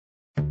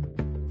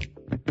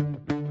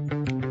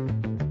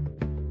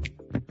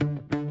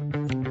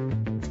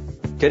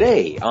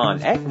Today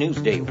on Ag News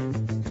Daily.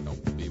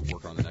 Be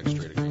work on the next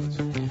trade agreements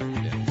and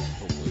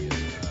hopefully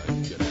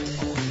get ag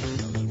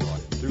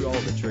policies Through all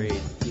the trade,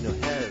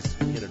 has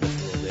hindered us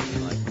a little bit.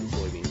 Like when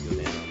soybeans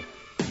go down,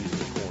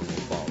 usually corn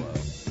will follow.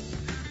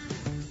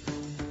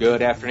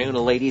 Good afternoon,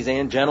 ladies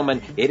and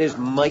gentlemen. It is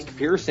Mike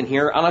Pearson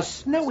here on a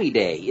snowy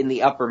day in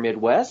the upper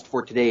Midwest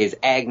for today's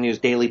Ag News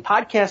Daily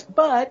podcast,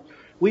 but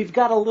we've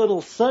got a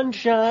little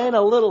sunshine,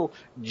 a little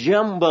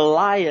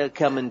jambalaya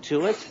coming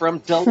to us from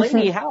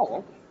Delaney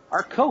Howell,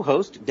 our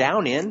co-host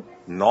down in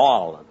New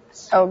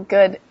Orleans. Oh,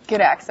 good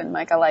accent,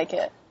 Mike. I like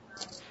it.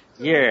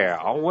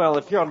 Yeah, well,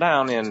 if you're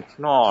down in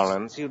New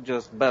Orleans, you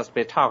just best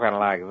be talking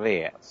like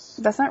this.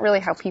 That's not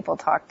really how people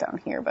talk down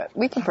here, but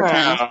we can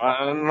pretend.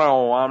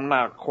 No, I'm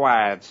not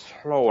quite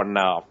slow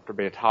enough to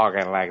be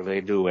talking like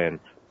they do in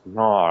New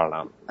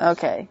Orleans.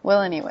 Okay.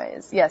 Well,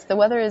 anyways, yes, the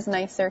weather is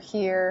nicer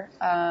here.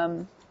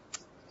 I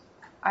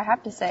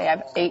have to say,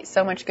 I've ate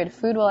so much good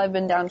food while I've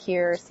been down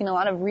here, seen a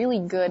lot of really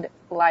good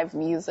live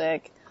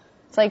music.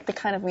 It's like the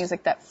kind of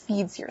music that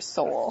feeds your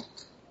soul.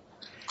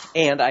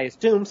 And I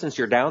assume since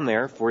you're down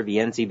there for the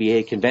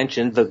NCBA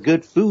convention, the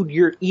good food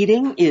you're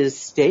eating is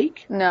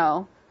steak?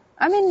 No.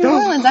 I'm in New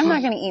Orleans. I'm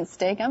not going to eat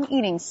steak. I'm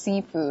eating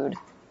seafood.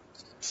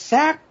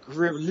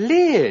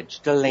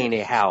 Sacrilege,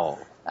 Delaney Howell.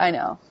 I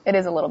know. It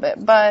is a little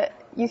bit. But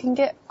you can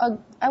get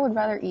I would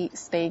rather eat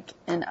steak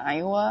in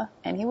Iowa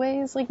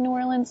anyways, like New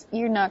Orleans.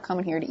 You're not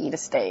coming here to eat a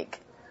steak.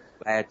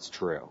 That's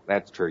true.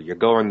 That's true. You're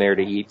going there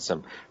to eat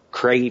some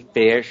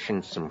crayfish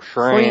and some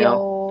shrimp.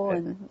 Creole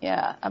and,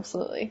 yeah,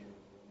 absolutely.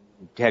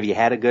 Have you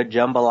had a good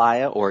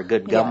jambalaya or a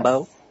good gumbo?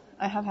 Yes,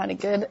 I have had a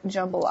good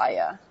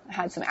jambalaya. I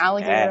had some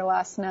alligator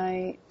last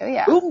night. Oh,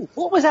 yeah. Ooh,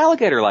 what was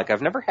alligator like?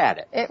 I've never had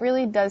it. It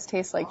really does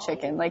taste like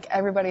chicken. Like,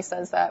 everybody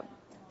says that.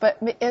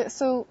 But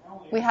so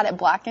we had it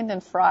blackened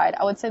and fried.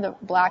 I would say the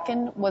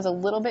blackened was a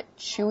little bit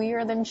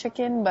chewier than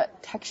chicken,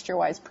 but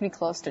texture-wise pretty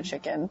close to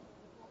chicken.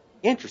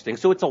 Interesting.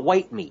 So it's a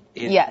white meat.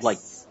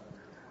 Yes.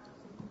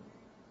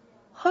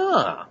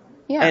 Huh.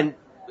 Yeah. And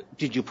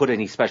did you put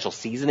any special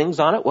seasonings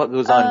on it? What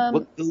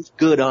goes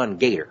good on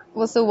gator?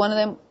 Well, so one of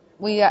them,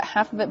 we got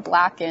half of it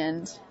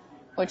blackened,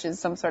 which is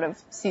some sort of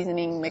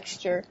seasoning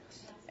mixture,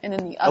 and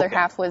then the other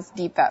half was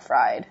deep fat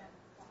fried.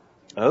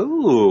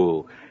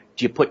 Oh.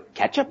 Do you put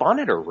ketchup on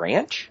it or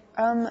ranch?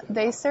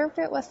 They served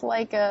it with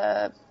like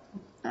I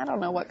don't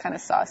know what kind of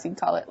sauce you'd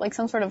call it, like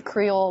some sort of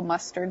Creole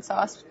mustard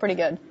sauce. Pretty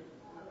good.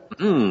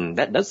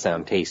 That does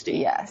sound tasty.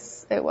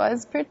 Yes, it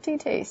was pretty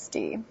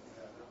tasty.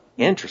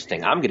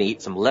 Interesting. I'm going to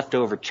eat some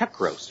leftover chuck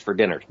roast for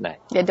dinner tonight.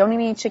 Yeah, don't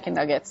even eat chicken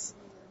nuggets.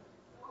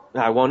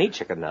 I won't eat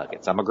chicken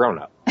nuggets. I'm a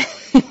grown-up.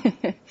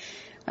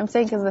 I'm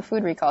saying because of the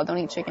food recall, don't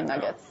eat chicken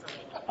nuggets.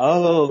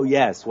 Oh,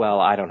 yes. Well,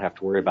 I don't have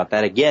to worry about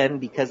that again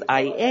because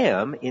I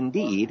am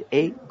indeed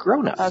a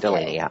grown-up,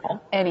 Delaney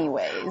Howell.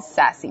 Anyways,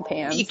 sassy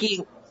pants.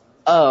 Speaking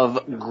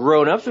of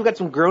grown-ups, we've got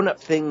some grown-up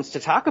things to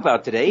talk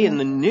about today in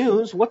the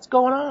news. What's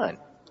going on?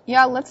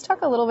 Yeah, let's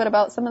talk a little bit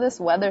about some of this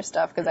weather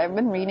stuff because I've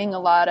been reading a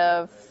lot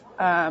of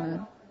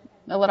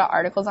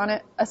articles on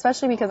it,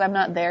 especially because I'm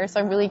not there,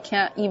 so I really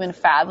can't even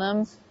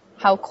fathom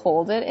how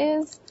cold it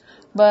is.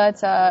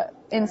 But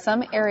in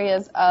some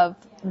areas of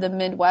the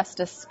Midwest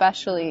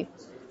especially,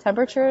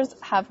 temperatures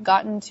have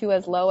gotten to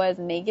as low as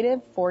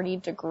negative 40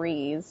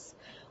 degrees,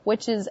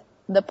 which is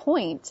the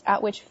point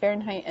at which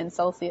Fahrenheit and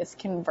Celsius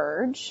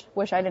converge,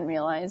 which I didn't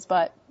realize,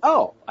 but...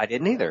 Oh, I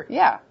didn't either.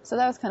 Yeah, so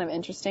that was kind of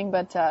interesting,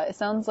 but it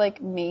sounds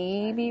like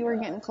maybe we're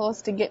getting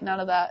close to getting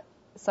out of that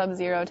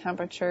sub-zero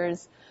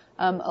temperatures.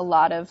 A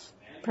lot of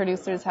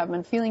producers have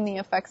been feeling the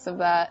effects of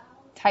that.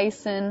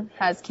 Tyson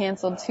has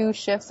canceled 2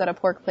 shifts at a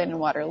pork plant in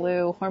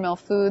Waterloo. Hormel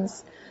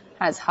Foods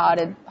has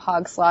halted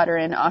hog slaughter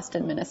in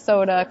Austin,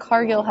 Minnesota.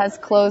 Cargill has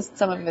closed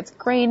some of its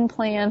grain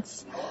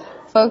plants.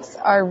 Folks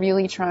are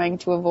really trying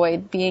to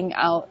avoid being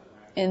out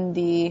in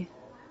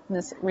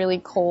this really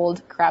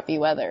cold, crappy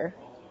weather.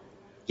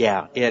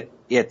 Yeah,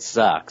 it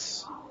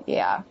sucks.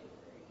 Yeah.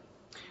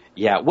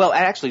 Yeah, well,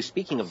 actually,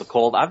 speaking of the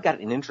cold, I've got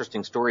an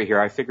interesting story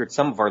here. I figured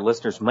some of our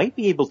listeners might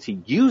be able to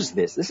use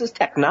this. This is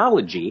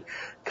technology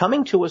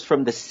coming to us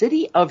from the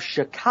city of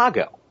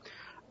Chicago.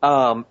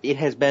 It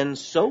has been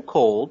so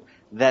cold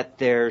that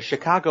their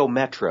Chicago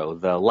Metro,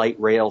 the light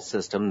rail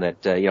system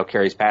that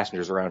carries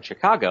passengers around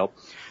Chicago,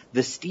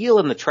 the steel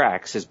in the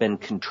tracks has been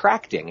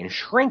contracting and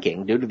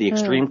shrinking due to the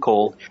extreme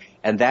cold,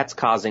 and that's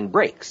causing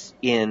breaks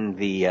in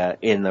the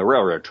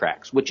railroad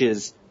tracks, which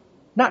is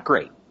not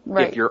great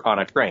if you're on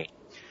a train.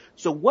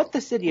 So what the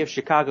city of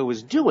Chicago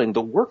is doing,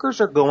 the workers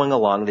are going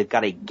along, they've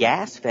got a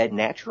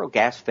natural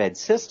gas-fed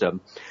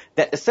system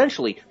that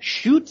essentially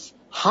shoots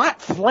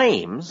hot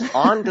flames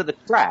onto the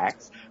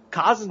tracks,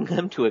 causing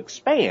them to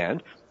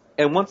expand,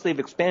 and once they've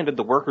expanded,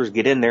 the workers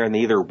get in there and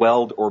they either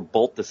weld or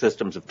bolt the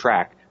systems of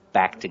track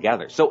back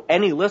together. So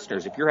any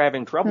listeners, if you're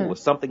having trouble with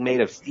something made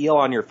of steel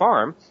on your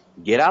farm,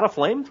 get out a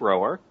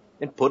flamethrower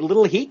and put a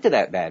little heat to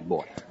that bad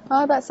boy.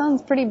 Oh, that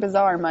sounds pretty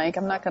bizarre, Mike.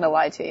 I'm not going to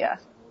lie to you.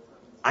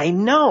 I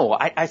know.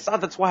 I saw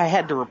that's why I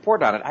had to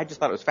report on it. I just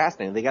thought it was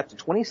fascinating. They got to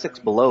 26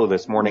 below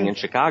this morning in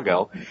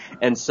Chicago,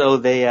 and so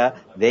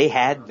they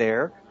had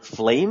their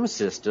flame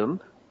system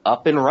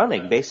up and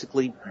running,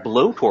 basically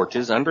blow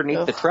torches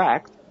underneath the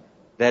track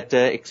that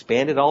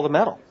expanded all the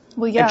metal.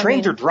 Well, yeah, and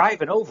trains are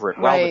driving over it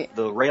while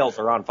the rails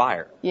are on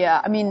fire.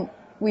 Yeah, I mean,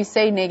 we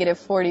say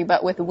 -40,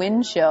 but with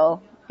wind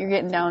chill, you're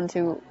getting down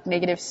to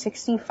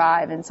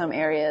 -65 in some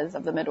areas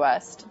of the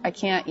Midwest. I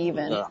can't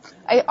even.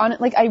 I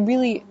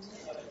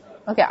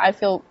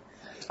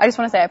just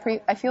want to say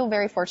I feel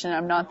very fortunate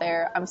I'm not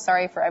there. I'm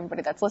sorry for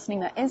everybody that's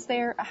listening that is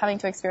there having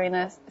to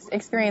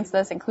experience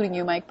this, including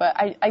you, Mike, but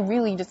I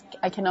really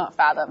I cannot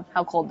fathom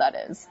how cold that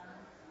is.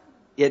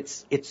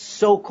 It's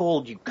so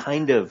cold you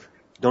kind of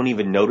don't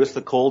even notice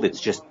the cold. It's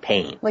just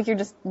pain. Like you're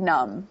just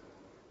numb.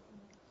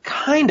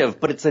 Kind of,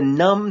 but it's a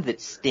numb that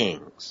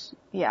stings.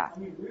 Yeah,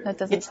 that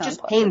doesn't It's sound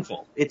just pleasant.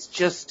 painful. It's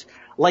just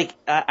like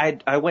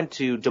I went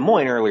to Des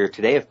Moines earlier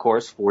today, of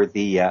course, for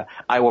the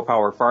Iowa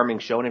Power Farming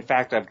Show. And in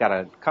fact, I've got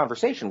a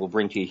conversation we'll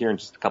bring to you here in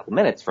just a couple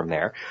minutes from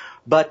there.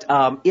 But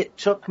it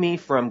took me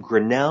from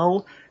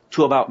Grinnell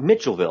to about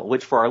Mitchellville,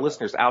 which for our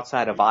listeners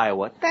outside of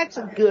Iowa, that's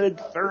a good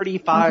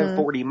 35,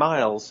 40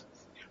 miles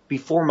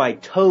before my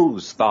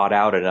toes thawed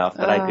out enough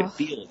that I could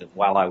feel them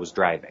while I was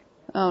driving.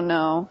 Oh,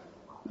 no.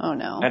 Oh,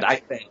 no. And I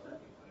spent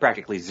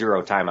practically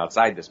zero time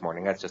outside this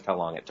morning. That's just how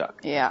long it took.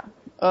 Yeah.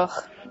 Ugh.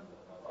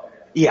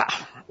 Yeah.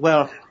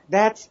 Well,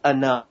 that's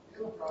enough.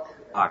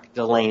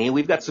 Delaney,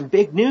 we've got some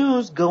big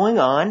news going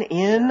on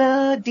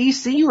in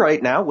D.C.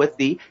 right now with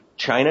the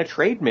China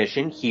trade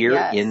mission here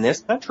in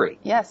this country.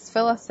 Yes,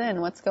 fill us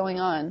in. What's going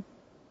on?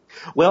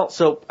 Well,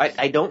 so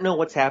I don't know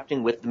what's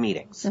happening with the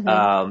meetings.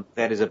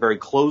 That is a very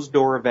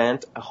closed-door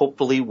event.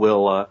 Hopefully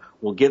we'll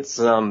get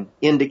some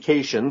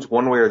indications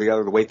one way or the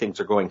other the way things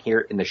are going here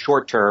in the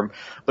short term.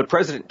 But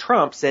President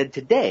Trump said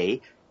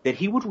today that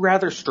he would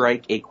rather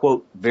strike a,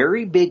 quote,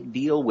 very big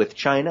deal with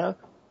China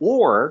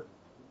or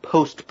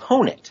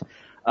postpone it.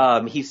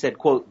 He said,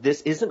 quote,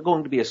 this isn't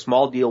going to be a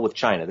small deal with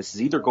China. This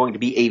is either going to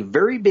be a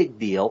very big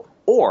deal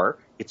or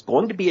it's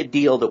going to be a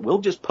deal that we'll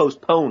just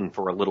postpone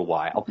for a little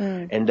while.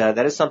 And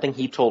that is something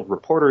he told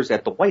reporters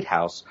at the White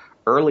House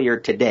earlier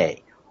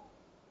today.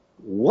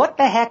 What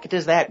the heck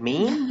does that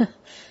mean?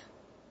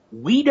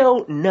 We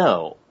don't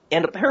know.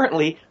 And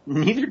apparently,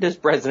 neither does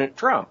President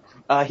Trump.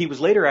 He was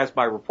later asked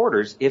by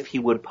reporters if he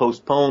would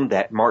postpone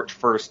that March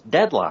 1st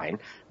deadline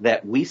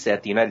that we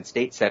set, the United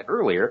States set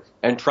earlier.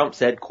 And Trump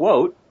said,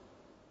 quote,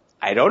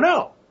 I don't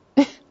know.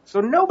 So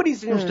nobody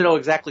seems to know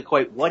exactly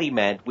quite what he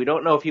meant. We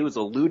don't know if he was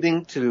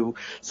alluding to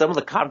some of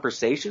the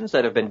conversations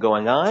that have been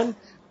going on.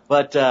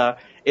 But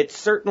it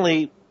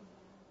certainly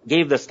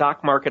gave the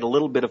stock market a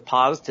little bit of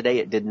pause today.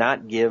 It did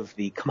not give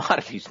the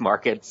commodities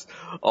markets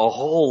a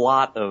whole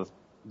lot of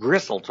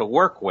gristle to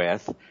work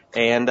with.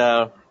 And,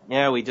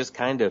 we just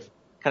kind of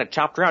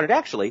chopped around it.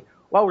 Actually,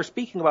 while we're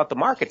speaking about the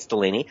markets,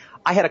 Delaney,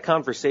 I had a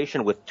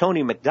conversation with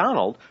Tony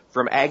McDonald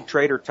from Ag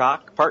Trader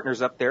Talk,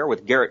 partners up there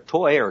with Garrett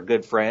Toy, our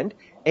good friend.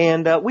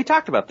 And we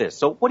talked about this.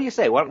 So what do you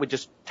say? Why don't we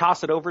just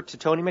toss it over to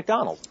Tony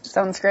McDonald?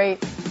 Sounds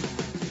great.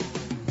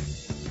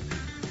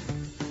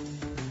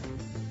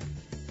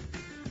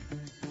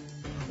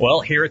 Well,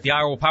 here at the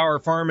Iowa Power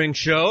Farming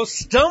Show,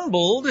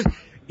 stumbled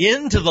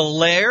into the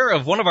lair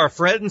of one of our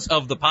friends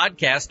of the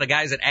podcast, the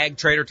guys at Ag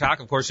Trader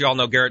Talk. Of course, you all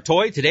know Garrett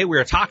Toy. Today we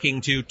are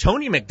talking to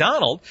Tony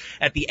McDonald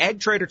at the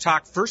Ag Trader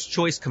Talk First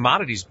Choice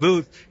Commodities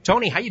booth.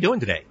 Tony, how you doing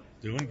today?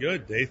 Doing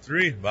good. Day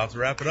 3. About to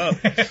wrap it up.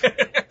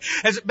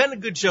 Has it been a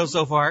good show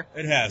so far?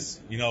 It has.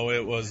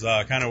 It was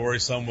kind of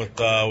worrisome with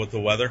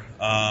the weather,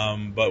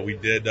 but we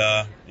did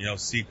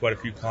see quite a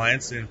few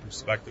clients and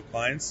prospective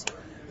clients,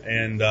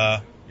 and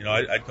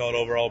I'd call it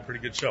overall a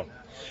pretty good show.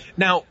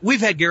 Now, we've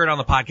had Garrett on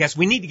the podcast.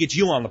 We need to get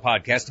you on the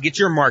podcast to get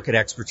your market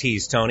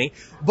expertise, Tony.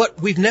 But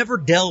we've never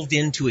delved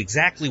into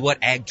exactly what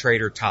Ag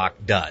Trader Talk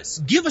does.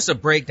 Give us a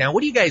breakdown.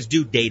 What do you guys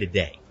do day to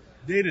day?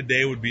 Day to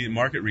day would be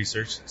market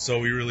research. So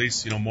we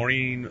release,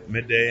 morning,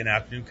 midday, and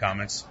afternoon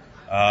comments.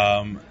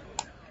 And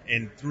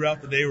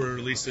throughout the day, we're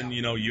releasing,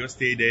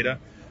 USDA data,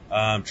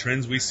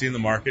 trends we see in the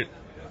market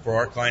for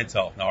our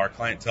clientele. Now, our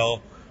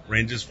clientele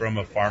ranges from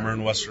a farmer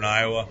in western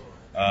Iowa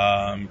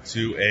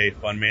to a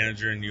fund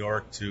manager in New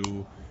York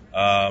to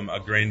a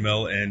grain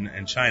mill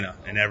in China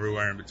and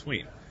everywhere in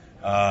between.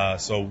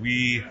 So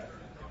we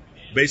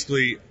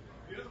basically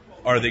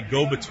are the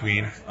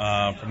go-between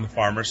from the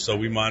farmers. So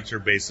we monitor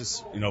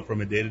basis,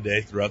 from a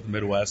day-to-day throughout the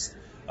Midwest,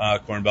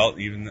 Corn Belt,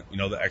 even,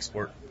 the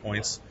export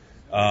points.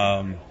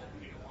 And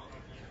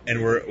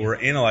we're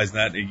analyzing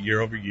that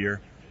year over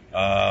year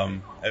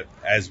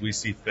as we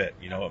see fit.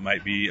 It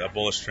might be a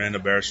bullish trend, a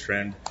bearish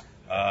trend,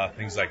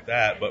 things like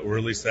that. But we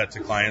release that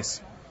to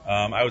clients.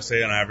 I would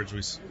say on average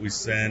we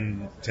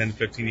send 10 to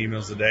 15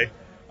 emails a day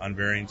on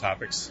varying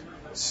topics.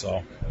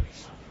 So,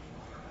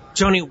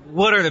 Tony,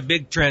 what are the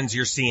big trends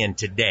you're seeing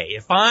today?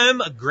 If I'm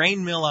a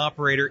grain mill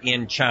operator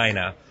in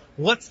China,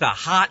 what's the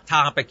hot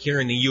topic here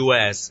in the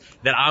U.S.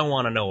 that I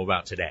want to know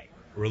about today?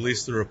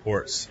 Release the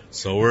reports.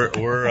 So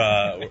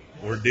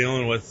we're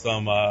dealing with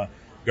some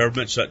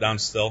government shutdown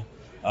still.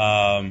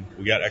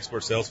 We got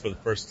export sales for the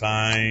first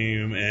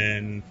time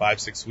in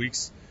 5-6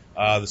 weeks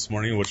this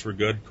morning, which were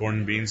good, corn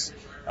and beans.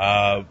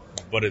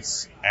 But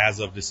it's as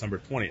of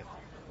December 20th.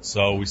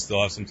 So we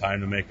still have some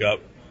time to make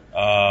up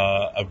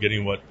of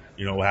getting what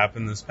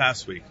happened this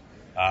past week.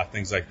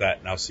 Things like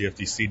that. Now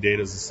CFTC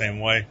data is the same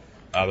way.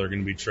 They're going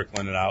to be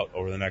trickling it out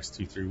over the next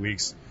 2-3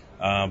 weeks.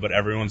 But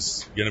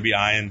everyone's going to be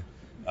eyeing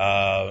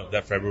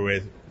that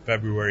February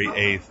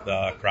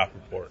 8th crop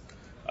report.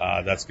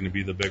 That's going to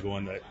be the big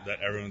one that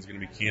everyone's going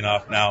to be keying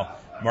off. Now,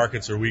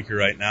 markets are weaker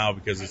right now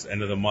because it's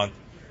end of the month,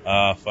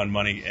 fund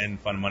money in,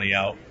 fund money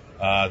out,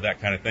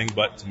 that kind of thing.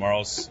 But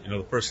tomorrow's,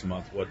 the first of the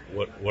month.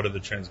 What are the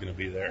trends going to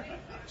be there?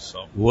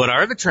 So, what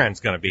are the trends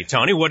going to be,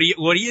 Tony? What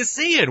are you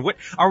seeing?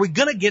 Are we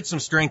going to get some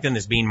strength in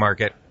this bean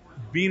market?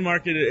 Bean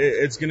market,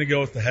 it's going to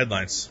go with the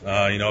headlines.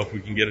 If we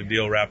can get a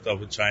deal wrapped up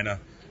with China,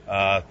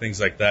 things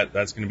like that,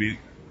 that's going to be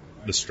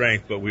the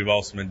strength. But we've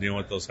also been dealing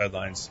with those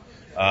headlines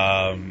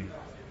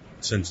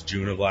since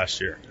June of last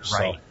year.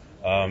 Right.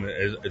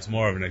 So it's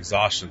more of an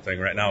exhaustion thing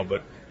right now.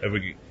 But if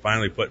we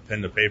finally put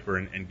pen to paper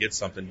and get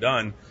something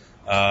done,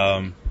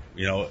 we're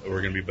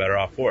going to be better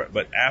off for it.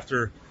 But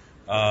after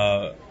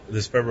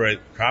this February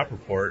crop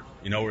report,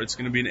 it's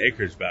going to be an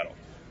acreage battle.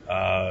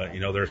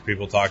 There's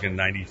people talking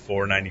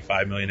 94,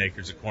 95 million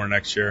acres of corn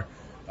next year.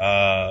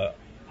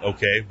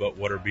 Okay, but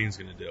what are beans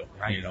going to do?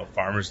 Right.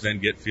 Farmers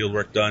didn't get field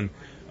work done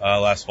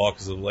last fall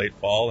because of the late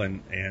fall,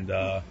 and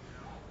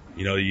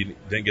you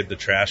didn't get the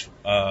trash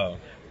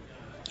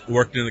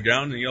worked in the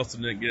ground, and you also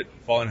didn't get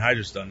fallen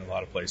hydrants done in a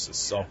lot of places.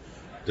 So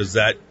does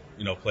that,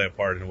 play a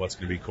part in what's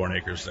going to be corn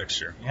acres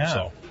next year?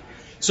 Yeah.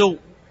 So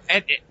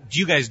do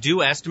you guys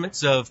do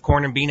estimates of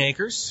corn and bean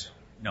acres?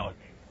 No.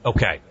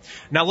 Okay.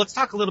 Now let's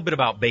talk a little bit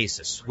about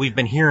basis. We've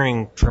been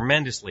hearing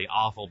tremendously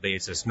awful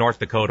basis. North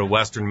Dakota,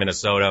 western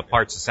Minnesota,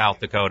 parts of South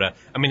Dakota.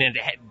 I mean,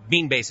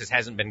 bean basis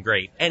hasn't been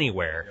great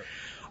anywhere. Yep.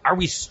 Are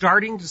we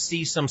starting to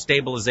see some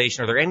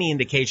stabilization? Are there any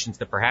indications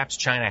that perhaps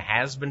China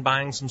has been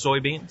buying some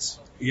soybeans?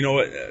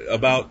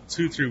 About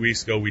 2-3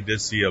 weeks ago, we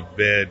did see a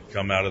bid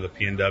come out of the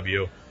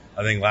PNW.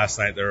 I think last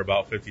night they were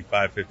about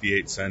 55,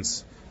 58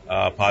 cents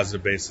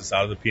positive basis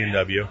out of the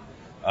PNW.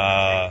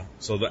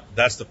 So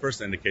that's the first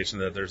indication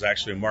that there's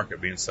actually a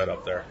market being set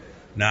up there.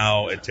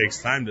 Now, it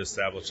takes time to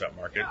establish that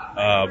market.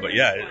 But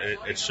yeah,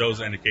 it shows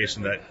an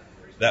indication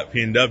that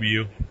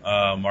PNW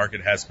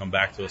market has come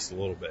back to us a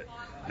little bit.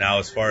 Now,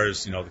 as far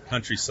as, the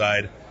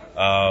countryside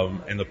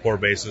and the poor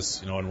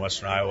basis, in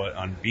western Iowa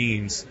on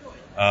beans,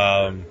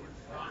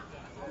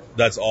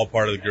 that's all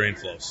part of the grain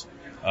flows.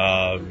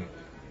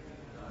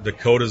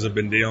 Dakotas have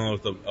been dealing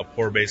with a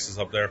poor basis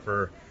up there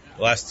for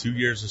the last 2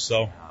 years or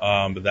so,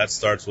 but that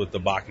starts with the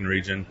Bakken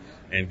region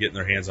and getting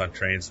their hands on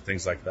trains and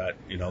things like that,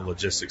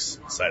 logistics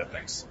side of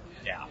things.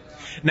 Yeah.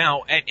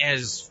 Now,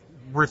 as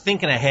we're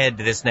thinking ahead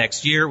to this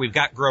next year, we've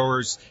got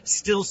growers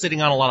still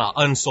sitting on a lot of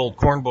unsold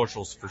corn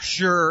bushels for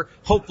sure.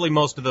 Hopefully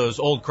most of those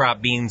old crop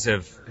beans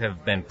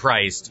have been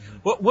priced.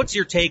 What's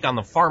your take on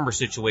the farmer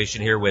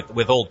situation here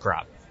with old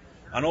crop?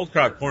 On old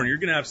crop corn, you're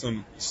going to have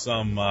some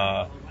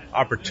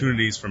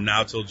opportunities from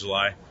now till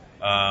July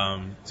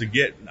to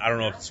get, I don't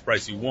know if it's the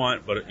price you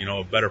want, but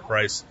a better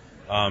price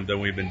than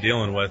we've been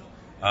dealing with.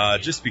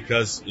 Just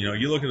because,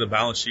 you look at the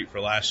balance sheet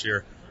for last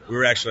year, we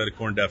were actually at a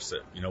corn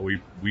deficit.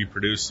 We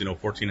produced,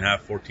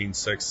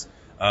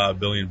 14.5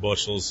 billion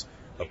bushels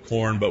of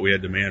corn, but we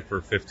had demand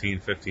for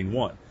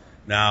 15.1.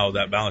 Now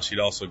that balance sheet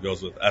also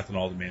goes with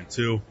ethanol demand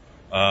too.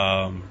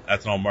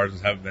 Ethanol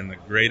margins haven't been the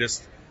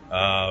greatest.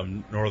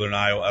 Northern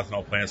Iowa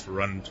ethanol plants were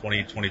running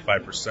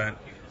 20-25%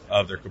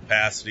 of their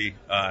capacity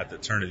at the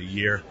turn of the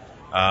year,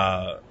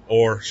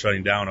 or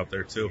shutting down up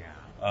there too.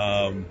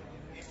 But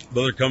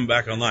they're coming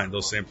back online.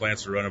 Those same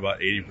plants are running about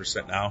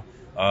 80% now.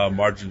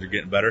 Margins are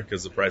getting better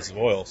because the price of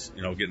oil's,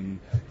 getting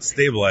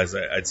stabilized,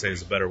 I'd say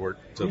is a better word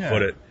to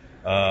put it.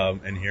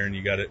 And here, and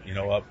you got it,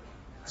 up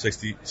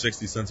 60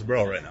 cents a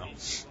barrel right now.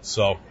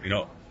 So,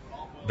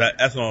 that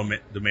ethanol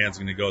demand's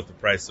going to go with the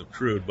price of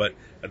crude, but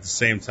at the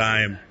same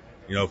time,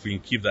 if we can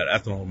keep that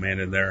ethanol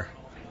demand in there,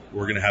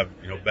 we're going to have,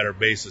 better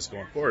basis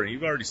going forward. And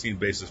you've already seen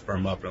basis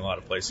firm up in a lot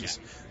of places.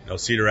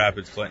 Cedar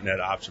Rapids, Clinton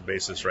had option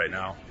basis right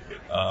now.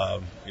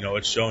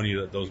 It's showing you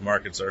that those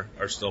markets are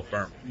still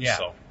firm. Yeah.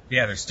 So.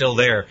 Yeah, they're still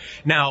there.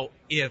 Now,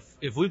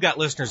 if we've got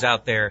listeners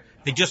out there,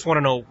 they just want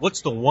to know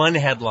what's the one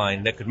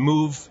headline that could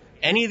move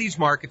any of these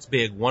markets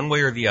big one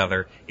way or the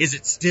other. Is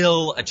it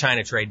still a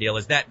China trade deal?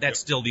 Is that's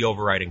still the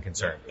overriding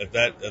concern? If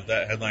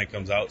that headline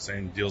comes out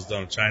saying deal's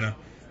done with China,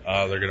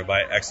 they're going to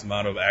buy X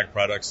amount of ag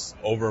products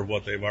over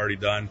what they've already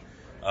done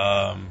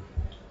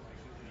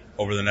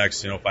over the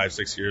next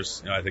 5-6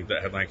 years. I think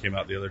that headline came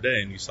out the other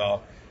day, and you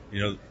saw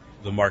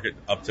the market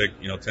uptick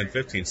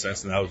 10-15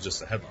 cents, and that was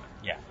just a headline.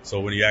 Yeah. So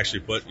when you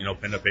actually put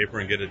pen to paper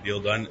and get a deal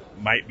done,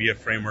 might be a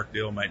framework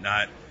deal, might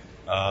not.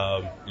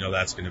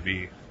 That's going to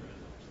be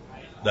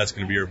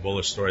your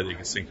bullish story that you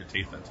can sink your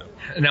teeth into.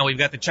 Now, we've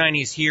got the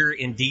Chinese here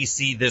in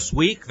D.C. this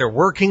week. They're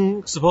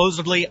working,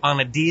 supposedly, on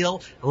a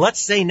deal.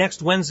 Let's say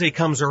next Wednesday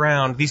comes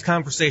around, these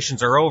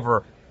conversations are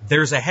over,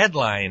 there's a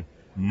headline,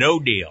 no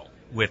deal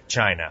with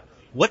China.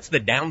 What's the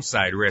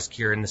downside risk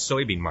here in the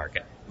soybean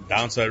market?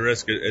 Downside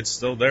risk, it's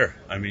still there.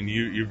 I mean,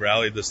 you've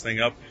rallied this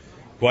thing up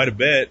quite a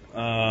bit,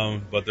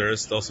 but there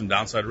is still some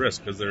downside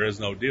risk because there is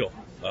no deal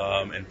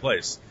in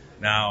place.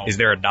 Now, is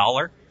there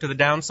 $1 to the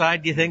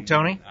downside, do you think,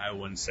 Tony? I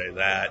wouldn't say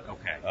that.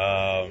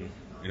 Okay.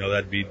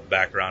 That'd be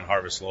back around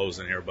harvest lows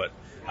in here, but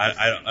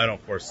I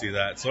don't foresee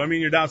that. So, I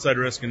mean, your downside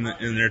risk in the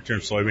near-term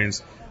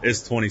soybeans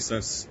is 20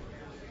 cents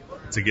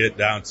to get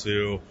down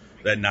to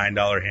that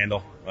 $9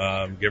 handle,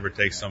 give or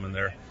take some in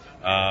there.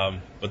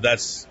 But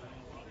that's,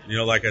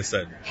 like I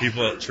said,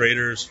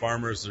 traders,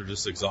 farmers, they're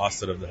just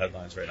exhausted of the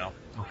headlines right now.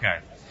 Okay.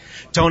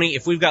 Tony,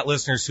 if we've got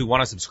listeners who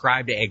want to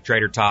subscribe to Ag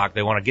Trader Talk,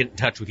 they want to get in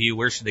touch with you,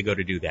 where should they go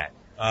to do that?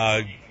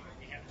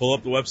 Pull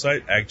up the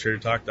website,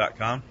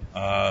 agtradertalk.com,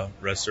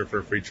 register for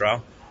a free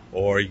trial,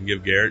 or you can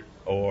give Garrett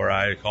or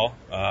I a call.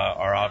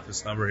 Our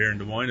office number here in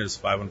Des Moines is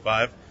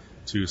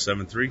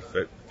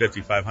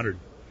 515-273-5500.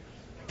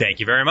 Thank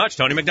you very much,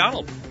 Tony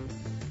McDonald.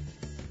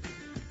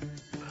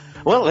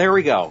 Well, there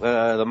we go.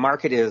 The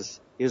market is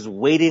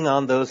waiting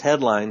on those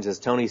headlines, as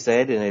Tony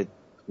said, and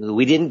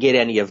we didn't get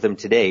any of them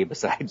today,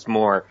 besides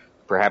more,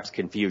 perhaps,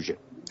 confusion.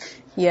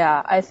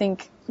 Yeah, I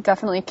think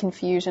definitely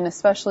confusion,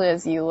 especially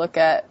as you look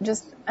at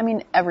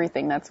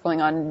everything that's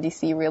going on in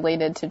D.C.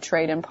 related to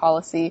trade and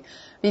policy,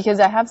 because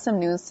I have some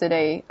news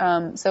today.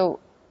 So,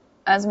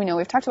 as we know,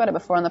 we've talked about it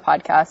before on the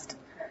podcast,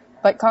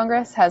 but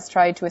Congress has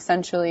tried to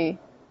essentially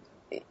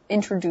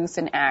introduce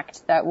an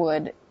act that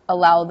would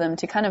allow them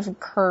to kind of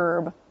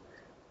curb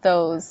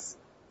those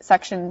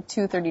Section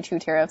 232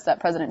 tariffs that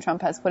President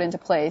Trump has put into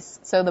place.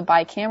 So the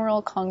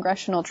Bicameral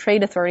Congressional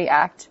Trade Authority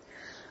Act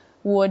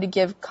would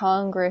give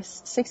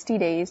Congress 60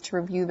 days to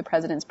review the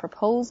president's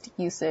proposed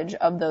usage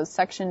of those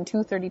Section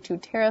 232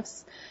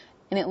 tariffs.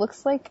 And it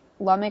looks like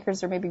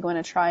lawmakers are maybe going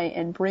to try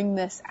and bring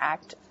this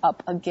act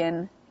up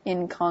again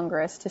in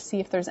Congress to see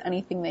if there's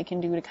anything they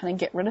can do to kind of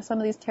get rid of some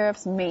of these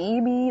tariffs.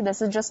 Maybe,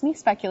 this is just me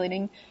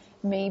speculating,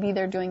 maybe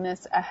they're doing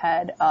this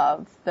ahead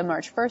of the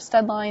March 1st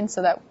deadline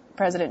so that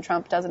President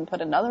Trump doesn't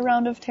put another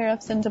round of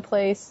tariffs into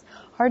place.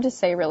 Hard to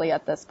say really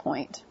at this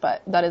point,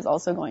 but that is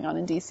also going on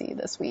in D.C.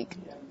 this week.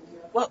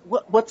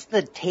 What's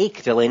the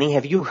take, Delaney?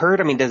 Have you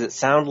heard? I mean, does it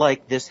sound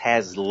like this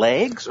has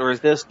legs, or is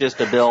this just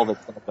a bill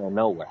that's going to go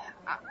nowhere?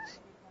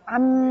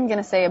 I'm going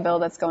to say a bill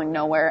that's going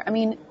nowhere. I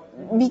mean,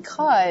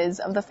 because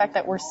of the fact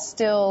that we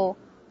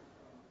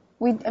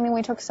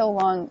took so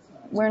long,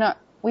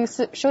 we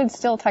should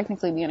still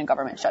technically be in a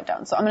government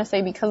shutdown. So I'm going to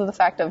say because of the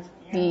fact of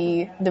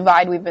the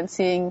divide we've been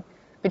seeing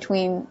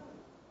between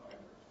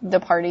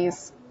the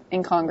parties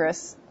in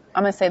Congress,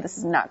 I'm going to say this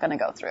is not going to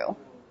go through.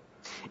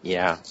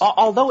 Yeah.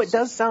 Although it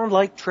does sound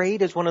like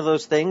trade is one of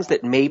those things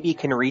that maybe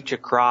can reach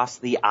across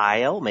the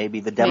aisle.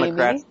 Maybe the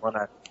Democrats want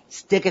to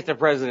stick it to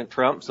President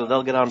Trump so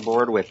they'll get on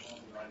board with,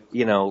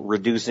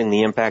 reducing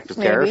the impact of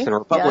tariffs. And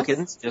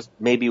Republicans just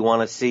maybe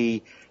want to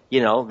see,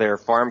 their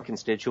farm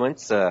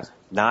constituents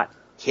not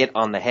hit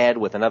on the head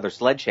with another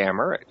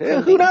sledgehammer.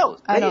 Who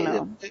knows? I don't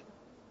know.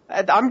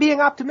 I'm being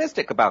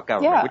optimistic about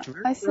government, which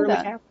I see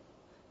that. Happens.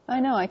 I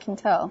know, I can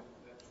tell.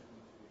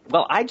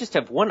 Well, I just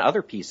have one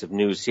other piece of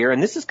news here,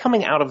 and this is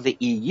coming out of the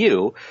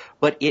EU,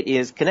 but it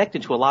is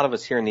connected to a lot of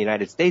us here in the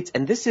United States,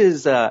 and this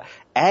is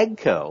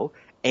AGCO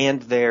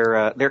and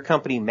their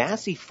company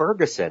Massey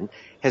Ferguson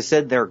has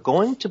said they're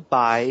going to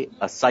buy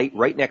a site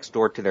right next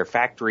door to their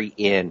factory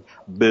in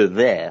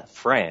Beauvais,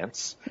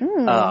 France.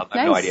 Nice. I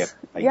have no idea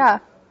how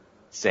you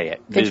say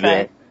it.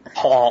 Beauvais.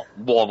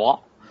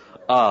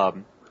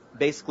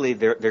 Basically,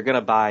 they're going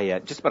to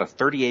buy just about a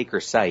 30-acre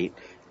site,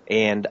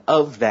 and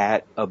of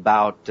that,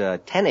 about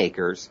 10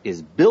 acres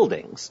is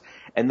buildings.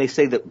 And they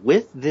say that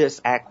with this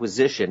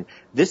acquisition,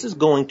 this is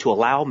going to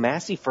allow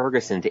Massey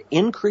Ferguson to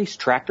increase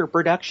tractor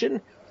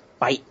production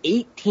by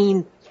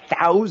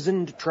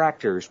 18,000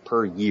 tractors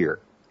per year.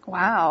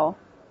 Wow.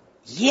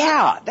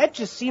 Yeah, that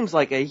just seems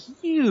like a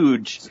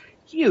huge,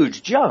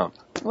 huge jump.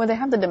 Would they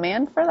have the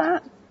demand for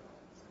that?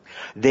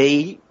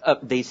 They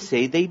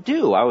say they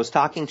do. I was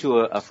talking to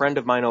a friend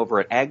of mine over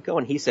at AGCO,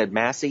 and he said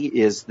Massey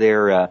is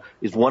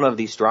one of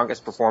the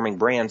strongest performing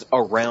brands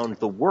around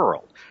the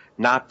world.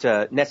 Not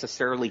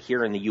necessarily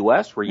here in the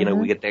U.S., where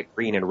we get that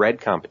green and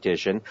red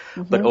competition,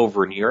 but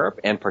over in Europe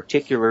and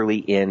particularly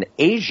in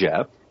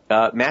Asia,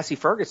 Massey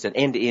Ferguson,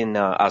 and in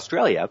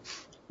Australia,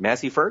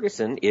 Massey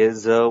Ferguson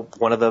is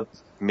one of the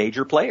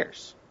major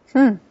players.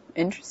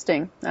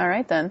 Interesting. All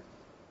right then.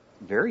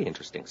 Very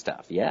interesting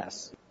stuff.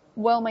 Yes.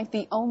 Well, Mike,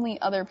 the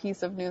only other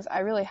piece of news I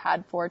really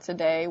had for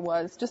today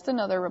was just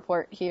another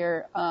report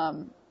here,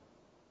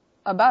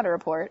 about a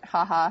report,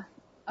 the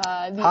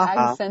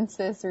Ag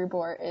Census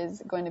report is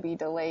going to be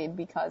delayed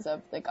because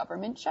of the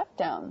government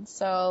shutdown.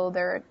 So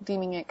they're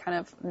deeming it kind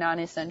of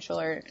non-essential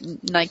or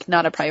like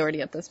not a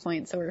priority at this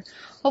point. So we're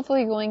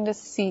hopefully going to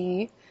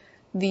see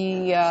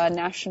the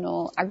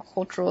National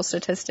Agricultural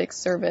Statistics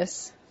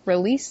Service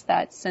release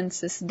that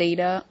census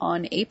data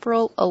on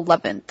April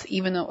 11th,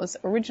 even though it was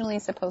originally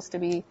supposed to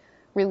be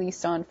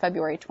released on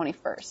February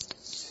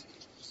 21st.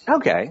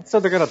 Okay, so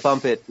they're going to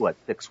bump it,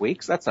 6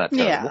 weeks? That's not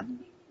terrible.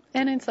 Yeah.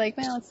 And it's like,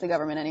 well, it's the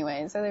government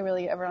anyways. Are they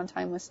really ever on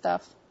time with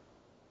stuff?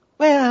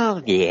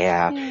 Well,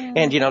 yeah.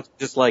 And,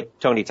 just like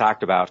Tony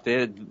talked about,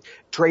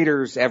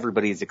 traders,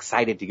 everybody's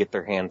excited to get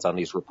their hands on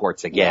these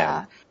reports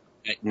again.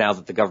 Yeah. Now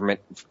that the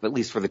government, at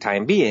least for the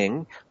time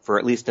being, for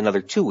at least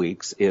another 2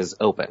 weeks, is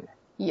open.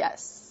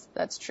 Yes,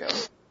 that's true.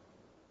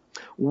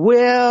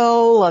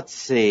 Well, let's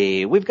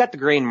see. We've got the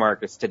grain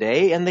markets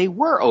today, and they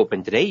were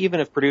open today, even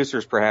if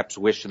producers perhaps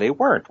wish they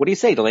weren't. What do you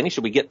say, Delaney?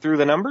 Should we get through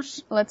the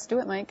numbers? Let's do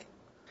it, Mike.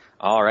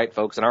 All right,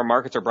 folks, and our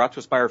markets are brought to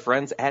us by our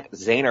friends at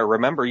Zaner.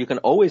 Remember, you can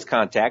always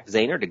contact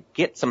Zaner to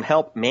get some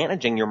help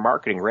managing your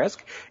marketing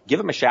risk. Give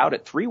them a shout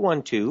at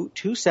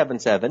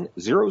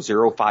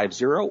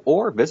 312-277-0050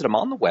 or visit them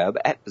on the web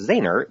at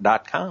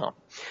zaner.com.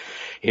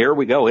 Here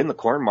we go in the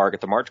corn market.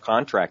 The March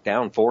contract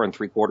down 4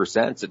 3/4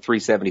 cents at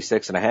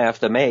 376.5.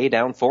 The May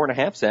down 4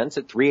 1/2 cents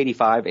at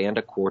 385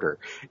 1/4.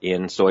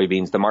 In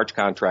soybeans, the March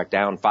contract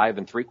down 5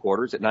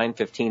 3/4 at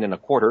 915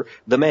 1/4.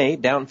 The May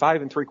down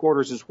 5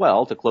 3/4 as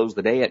well to close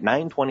the day at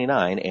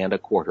 929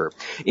 1/4.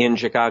 In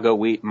Chicago,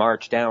 wheat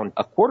March down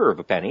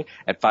 1/4 penny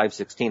at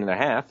 516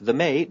 1/2. The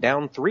May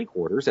down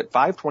 3/4 at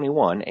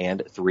 521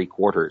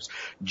 3/4.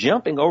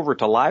 Jumping over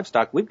to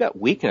livestock, we've got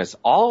weakness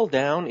all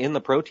down in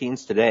the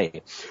proteins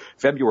today.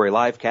 February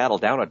live cattle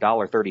down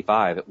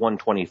 $1.35 at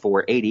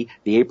 124.80.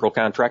 The April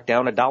contract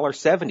down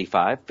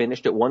 $1.75,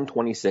 finished at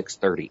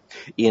 126.30.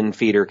 In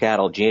feeder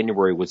cattle,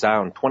 January was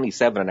down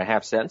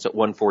 27.5 cents at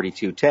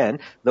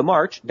 142.10. The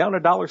March down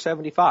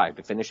 $1.75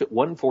 to finish at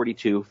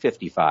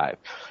 142.55.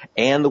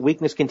 And the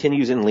weakness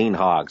continues in lean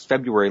hogs.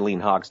 February lean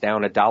hogs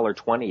down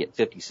 $1.20 at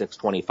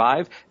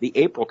 56.25. The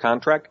April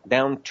contract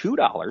down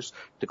 $2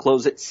 to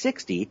close at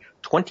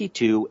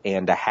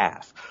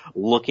 60.22.5.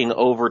 Looking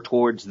over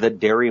towards the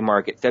dairy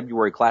market,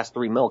 February class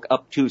 3 milk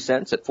up 2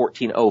 cents at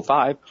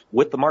 14.05,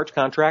 with the March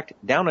contract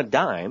down a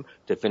dime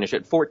to finish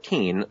at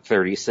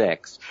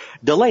 14.36.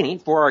 Delaney,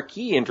 for our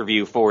key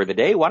interview for the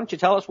day, why don't you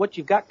tell us what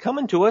you've got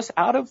coming to us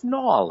out of New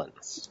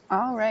Orleans?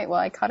 All right. Well,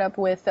 I caught up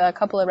with a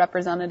couple of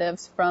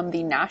representatives from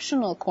the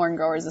National Corn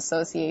Growers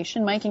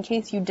Association. Mike, in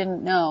case you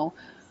didn't know,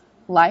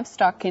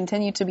 livestock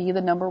continue to be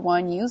the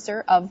 #1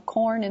 user of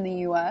corn in the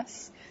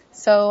U.S.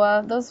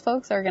 So those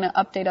folks are going to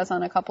update us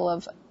on a couple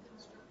of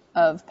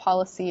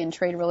policy and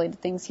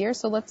trade-related things here.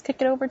 So let's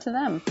kick it over to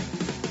them.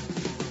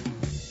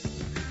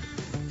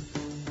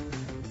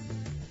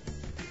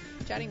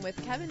 Chatting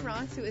with Kevin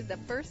Ross, who is the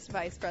first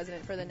vice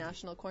president for the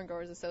National Corn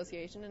Growers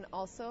Association and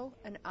also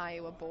an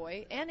Iowa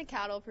boy and a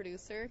cattle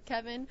producer.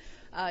 Kevin,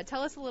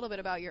 tell us a little bit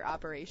about your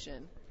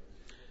operation.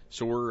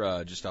 So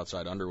we're just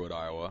outside Underwood,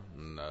 Iowa,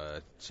 in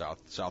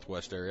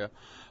southwest area.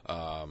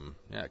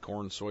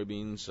 Corn,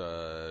 soybeans,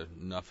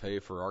 enough hay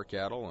for our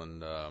cattle,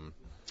 and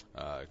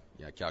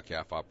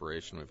cow-calf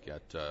operation. We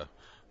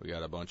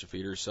got a bunch of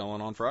feeders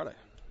selling on Friday.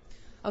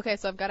 Okay,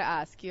 so I've got to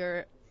ask,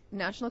 you're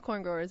National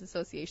Corn Growers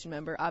Association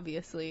member,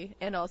 obviously,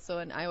 and also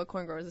an Iowa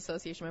Corn Growers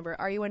Association member.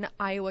 Are you an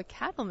Iowa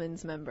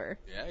Cattlemen's member?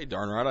 Yeah,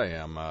 darn right I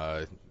am.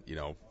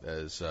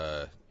 As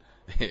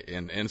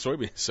and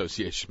Soybean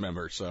Association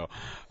member. So,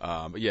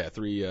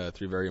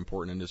 three very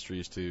important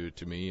industries to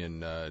me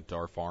and to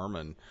our farm,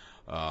 and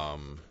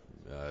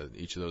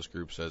each of those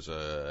groups has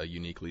a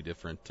uniquely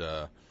different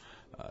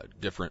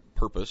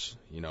purpose.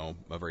 A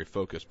very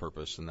focused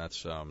purpose, and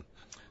that's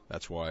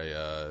why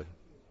I'm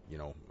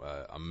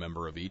a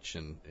member of each,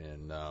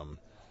 and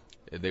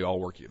they all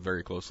work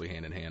very closely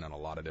hand in hand on a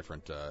lot of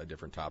different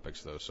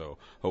topics, though. So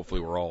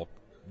hopefully we're all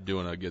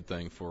doing a good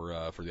thing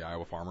for the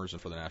Iowa farmers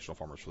and for the national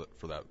farmers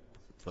for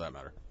that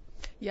matter.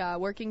 Yeah,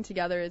 working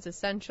together is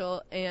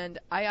essential. And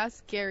I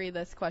asked Gary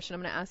this question.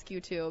 I'm going to ask you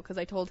too, because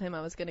I told him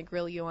I was going to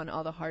grill you on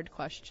all the hard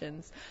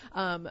questions.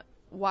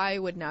 Why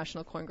would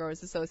National Corn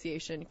Growers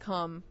Association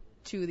come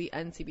to the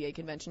NCBA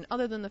convention,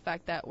 other than the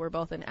fact that we're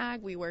both in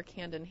ag, we work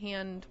hand in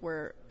hand.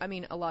 A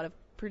lot of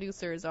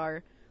producers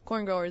are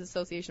Corn Growers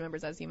Association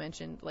members, as you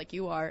mentioned, like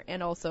you are,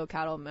 and also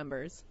cattle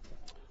members.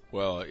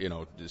 Well,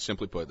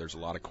 simply put, there's a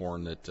lot of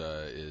corn that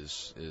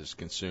is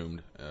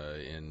consumed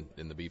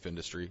in the beef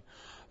industry.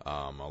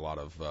 A lot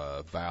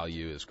of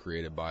value is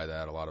created by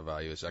that. A lot of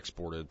value is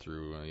exported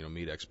through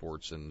meat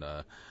exports, and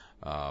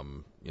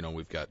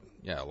we've got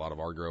a lot of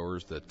our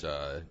growers that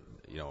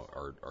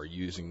are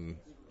using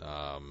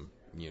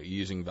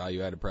using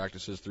value-added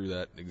practices through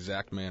that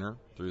exact manner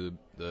through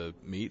the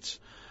meats,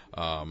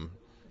 and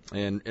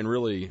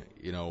really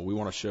we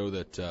want to show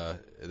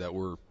that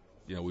we're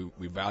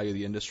we value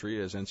the industry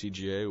as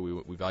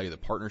NCGA. We value the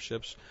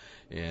partnerships,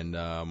 and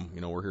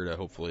we're here to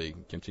hopefully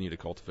continue to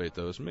cultivate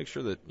those and make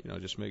sure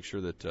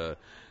that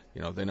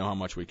they know how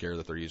much we care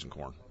that they're using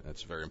corn.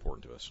 That's very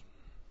important to us.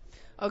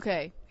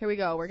 Okay, here we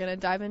go. We're going to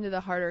dive into the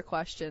harder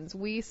questions.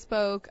 We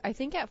spoke, I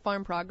think, at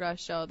Farm Progress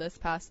Show this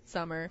past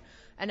summer,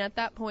 and at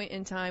that point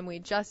in time, we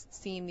just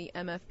seen the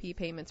MFP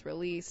payments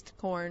released.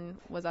 Corn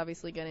was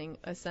obviously getting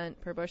a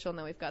cent per bushel, and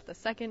then we've got the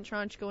second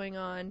tranche going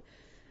on.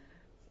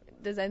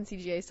 Does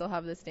NCGA still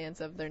have the stance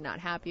of they're not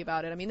happy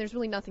about it? I mean, there's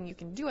really nothing you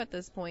can do at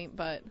this point,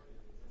 but...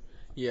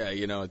 Yeah,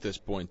 at this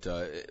point,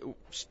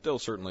 still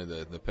certainly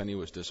the penny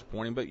was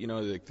disappointing, but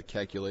the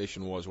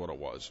calculation was what it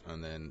was,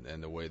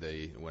 and the way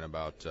they went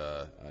about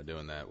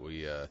doing that,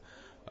 we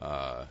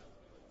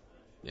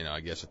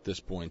I guess at this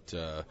point,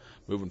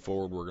 moving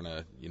forward, we're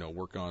gonna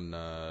work on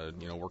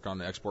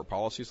the export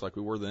policies like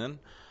we were then.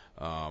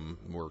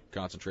 We're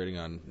concentrating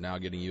on now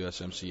getting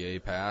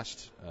USMCA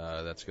passed.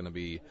 That's going to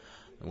be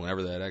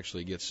whenever that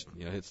actually gets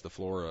hits the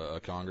floor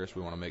of Congress.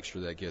 We want to make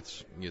sure that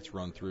gets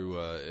run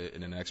through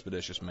in an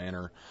expeditious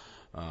manner,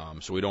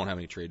 so we don't have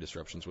any trade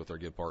disruptions with our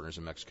good partners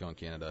in Mexico and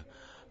Canada.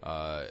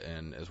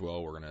 And as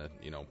well, we're going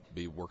to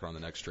be working on the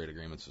next trade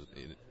agreements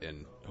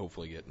and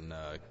hopefully getting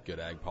good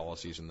ag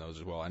policies in those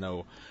as well. I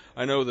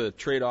know the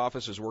trade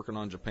office is working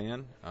on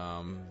Japan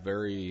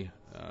very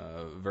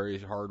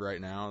hard right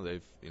now.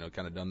 They've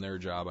kind of done their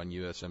job on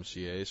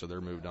USMCA, so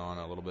they're moved on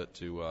a little bit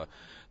to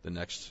the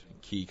next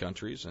key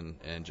countries,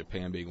 and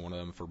Japan being one of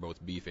them for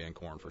both beef and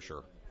corn for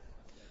sure.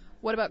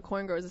 What about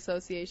Corn Growers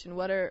Association?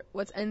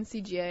 What's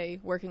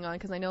NCGA working on?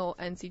 Because I know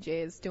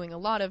NCGA is doing a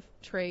lot of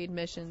trade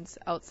missions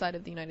outside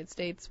of the United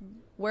States.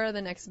 Where are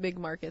the next big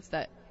markets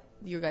that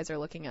you guys are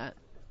looking at?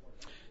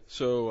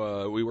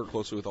 So we work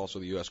closely with also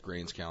the U.S.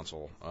 Grains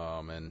Council,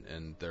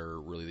 and they're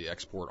really the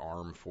export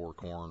arm for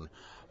corn,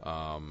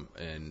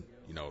 and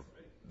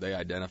they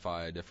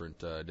identify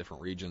different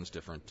regions,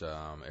 different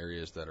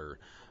areas that are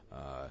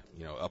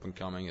up and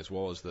coming, as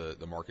well as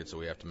the markets that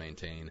we have to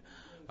maintain.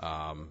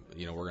 We're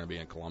going to be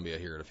in Colombia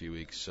here in a few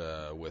weeks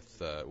with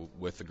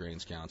the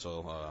Grains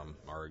Council.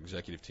 Our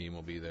executive team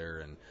will be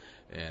there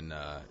and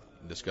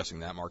discussing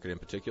that market in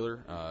particular,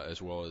 as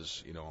well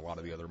as a lot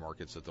of the other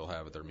markets that they'll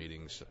have at their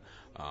meetings.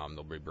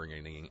 They'll be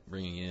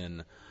bringing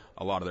in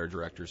a lot of their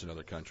directors in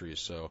other countries.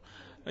 So,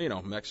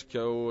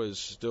 Mexico is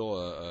still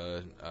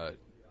a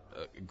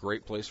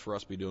great place for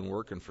us to be doing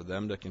work and for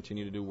them to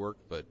continue to do work.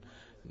 But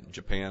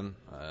Japan,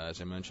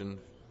 as I mentioned,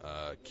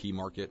 key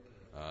market.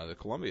 The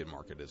Colombian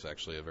market is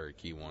actually a very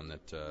key one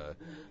that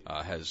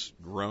has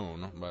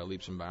grown by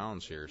leaps and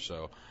bounds here.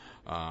 So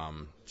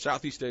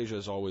Southeast Asia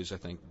is always, I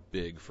think,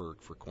 big for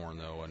corn,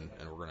 though, and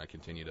we're going to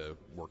continue to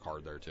work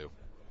hard there, too.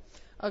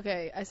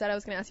 Okay, I said I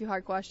was going to ask you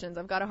hard questions.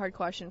 I've got a hard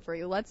question for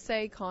you. Let's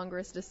say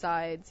Congress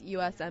decides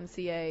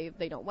USMCA,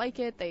 they don't like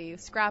it, they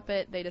scrap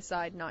it, they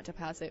decide not to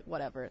pass it,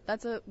 whatever.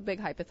 That's a big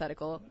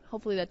hypothetical.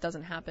 Hopefully that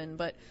doesn't happen.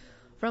 But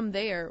from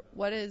there,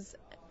 what is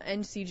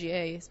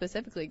NCGA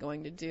specifically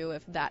going to do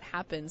if that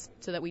happens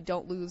so that we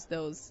don't lose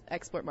those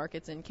export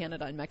markets in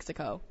Canada and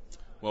Mexico?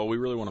 Well, we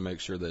really want to make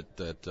sure that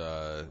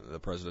the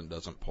president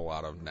doesn't pull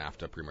out of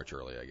NAFTA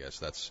prematurely. I guess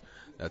that's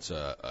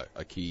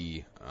a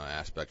key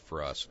aspect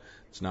for us.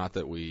 It's not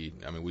that we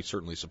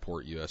certainly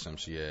support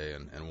USMCA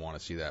and want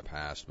to see that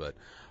passed, but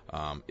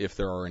if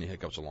there are any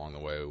hiccups along the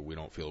way, we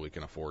don't feel we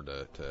can afford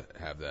to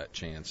have that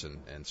chance,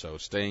 and so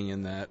staying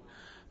in that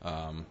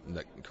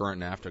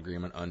current NAFTA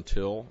agreement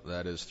until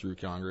that is through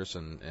Congress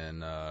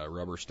and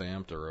rubber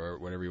stamped or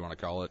whatever you want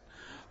to call it.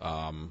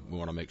 We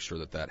want to make sure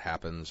that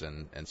happens,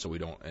 and so we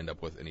don't end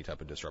up with any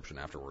type of disruption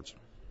afterwards.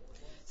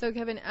 So,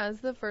 Kevin, as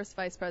the first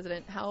vice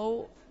president,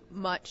 how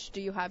much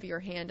do you have your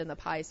hand in the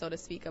pie, so to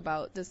speak,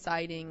 about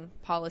deciding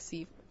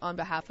policy on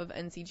behalf of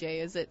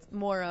NCGA? Is it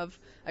more of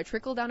a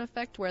trickle-down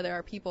effect where there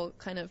are people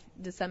kind of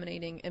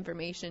disseminating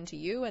information to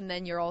you, and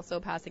then you're also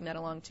passing that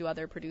along to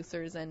other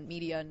producers and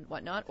media and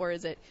whatnot, or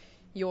is it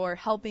you're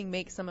helping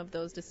make some of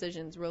those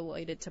decisions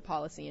related to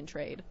policy and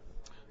trade?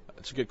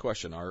 That's a good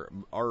question.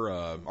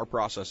 Our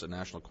process at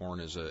National Corn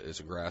is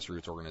a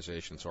grassroots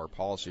organization, so our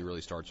policy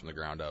really starts from the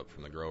ground up,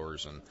 from the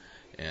growers,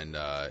 and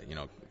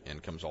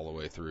comes all the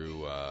way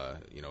through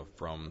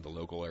from the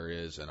local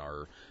areas and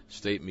our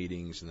state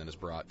meetings, and then is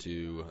brought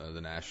to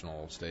the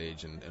national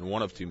stage. And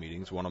one of two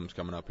meetings. One of them's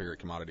coming up here at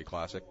Commodity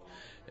Classic,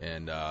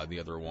 and the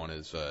other one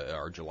is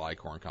our July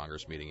Corn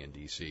Congress meeting in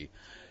D.C.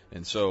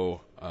 And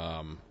so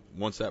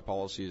once that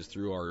policy is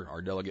through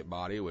our delegate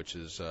body, which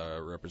is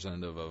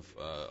representative of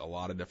a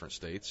lot of different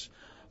states,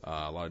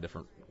 a lot of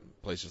different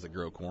places that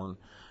grow corn,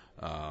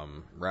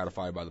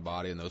 ratified by the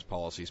body, and those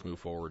policies move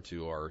forward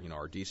to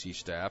our D.C.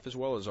 staff, as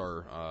well as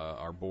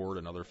our board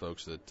and other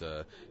folks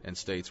that and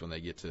states when they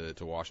get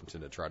to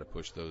Washington to try to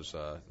push those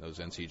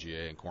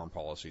NCGA and corn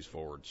policies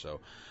forward. So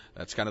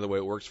that's kind of the way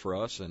it works for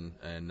us, and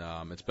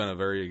it's been a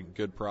very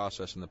good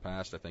process in the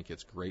past. I think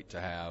it's great to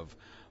have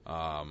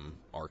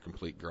our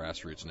complete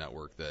grassroots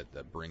network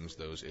that brings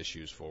those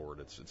issues forward.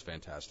 It's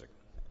fantastic.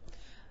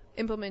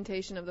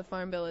 Implementation of the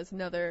Farm Bill is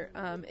another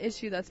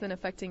issue that's been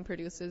affecting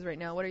producers right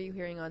now. What are you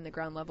hearing on the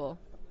ground level?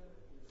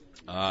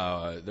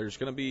 There's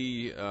going to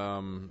be,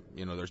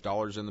 there's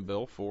dollars in the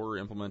bill for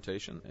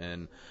implementation,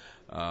 and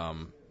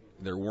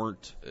there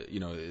weren't,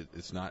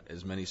 it's not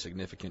as many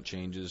significant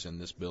changes in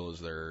this bill as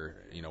there,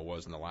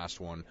 was in the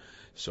last one.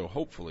 So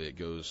hopefully it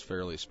goes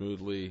fairly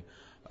smoothly.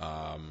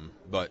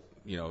 But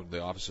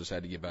the offices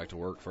had to get back to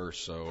work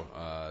first, so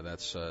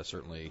that's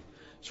certainly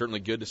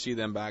good to see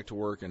them back to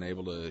work and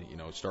able to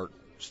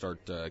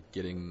start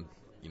getting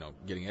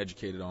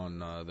educated on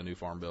the new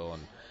Farm Bill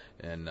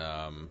and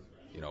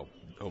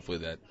hopefully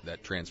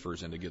that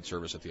transfers into good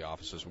service at the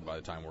offices by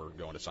the time we're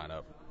going to sign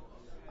up.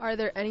 Are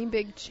there any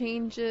big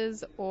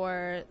changes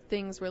or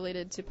things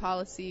related to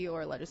policy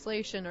or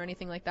legislation or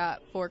anything like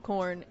that for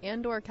corn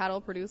and or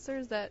cattle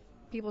producers that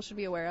people should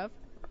be aware of?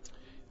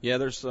 Yeah,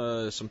 there's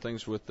some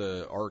things with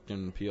the ARC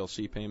and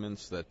PLC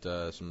payments that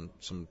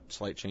some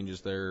slight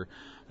changes there.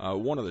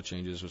 One of the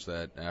changes was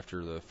that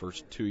after the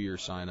first 2-year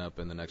sign up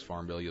in the next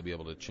farm bill, you'll be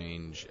able to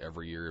change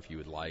every year if you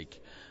would like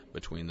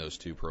between those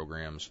two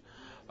programs.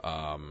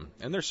 And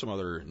there's some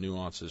other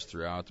nuances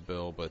throughout the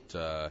bill,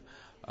 but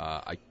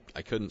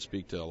I couldn't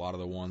speak to a lot of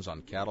the ones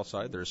on cattle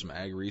side. There's some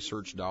ag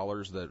research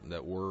dollars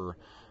that were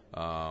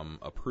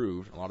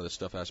approved. A lot of this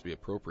stuff has to be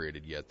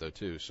appropriated yet, though,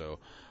 too. So,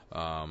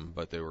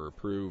 but they were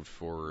approved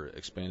for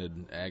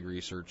expanded ag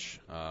research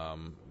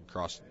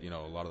across, a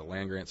lot of the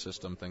land grant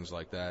system, things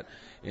like that.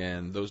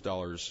 And those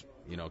dollars,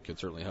 could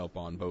certainly help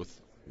on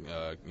both,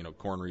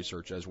 corn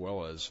research as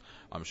well as,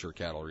 I'm sure,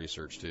 cattle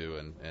research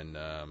too.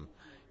 And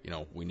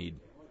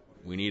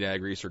we need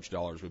ag research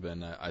dollars. We've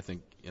been, I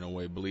think, in a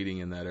way, bleeding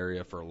in that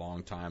area for a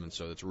long time, and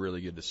so it's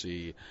really good to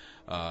see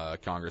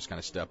Congress kind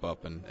of step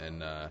up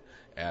and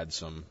add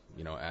some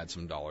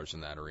dollars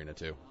in that arena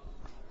too.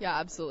 Yeah,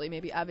 absolutely.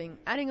 Maybe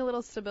adding a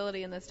little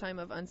stability in this time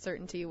of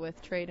uncertainty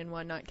with trade and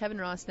whatnot. Kevin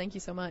Ross, thank you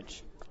so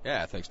much.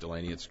 Yeah, thanks,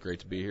 Delaney. It's great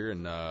to be here,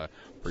 and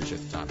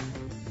appreciate the time.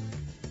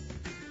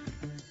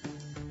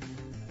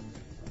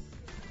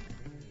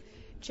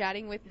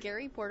 Chatting with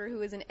Gary Porter,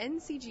 who is an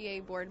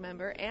NCGA board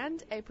member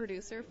and a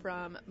producer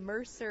from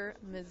Mercer,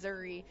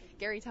 Missouri.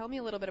 Gary, tell me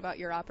a little bit about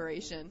your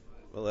operation.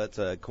 Well, that's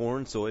a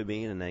corn,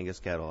 soybean, and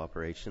Angus cattle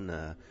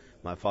operation.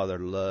 My father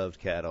loved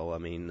cattle. I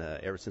mean,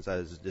 ever since I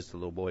was just a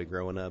little boy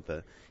growing up,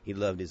 he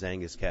loved his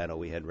Angus cattle.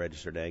 We had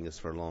registered Angus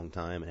for a long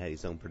time and had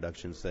his own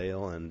production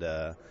sale,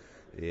 and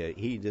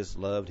he just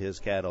loved his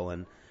cattle.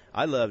 And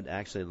I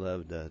actually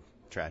loved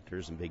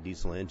tractors and big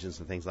diesel engines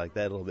and things like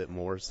that a little bit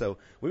more. So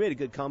we made a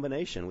good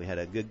combination. We had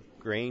a good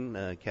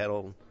grain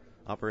cattle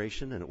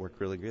operation, and it worked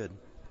really good.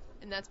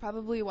 And that's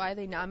probably why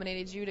they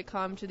nominated you to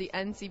come to the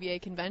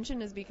NCBA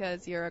convention, is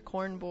because you're a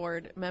corn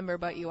board member,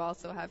 but you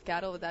also have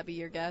cattle. Would that be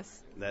your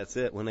guess? That's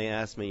it. When they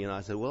asked me,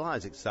 I said, well, I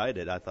was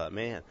excited. I thought,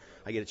 man,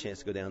 I get a chance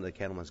to go down to the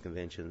Cattlemen's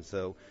Convention.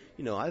 So,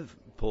 I've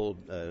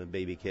pulled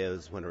baby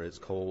calves when it's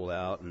cold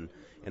out, and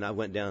I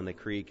went down the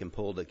creek and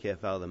pulled a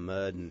calf out of the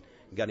mud and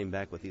got him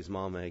back with his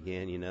mama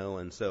again,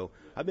 and so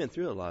I've been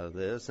through a lot of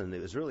this, and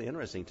it was really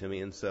interesting to me,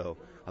 and so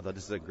I thought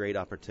this is a great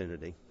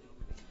opportunity.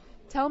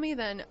 Tell me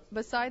then,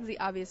 besides the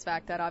obvious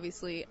fact that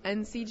obviously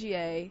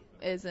NCGA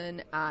is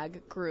an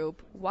ag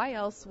group, why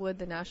else would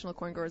the National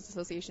Corn Growers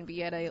Association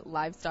be at a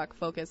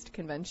livestock-focused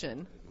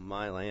convention?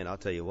 My land, I'll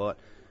tell you what,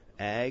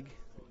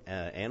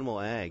 animal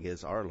ag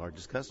is our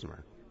largest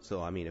customer.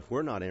 So, if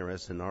we're not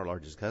interested in our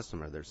largest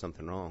customer, there's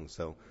something wrong.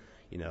 So,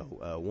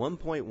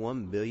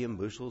 1.1 billion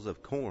bushels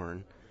of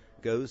corn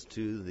goes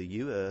to the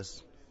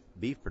U.S.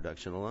 beef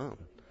production alone.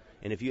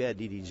 And if you add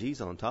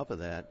DDGs on top of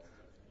that,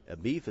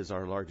 beef is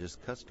our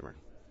largest customer.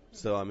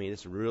 So,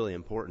 it's really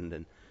important.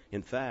 And,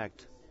 in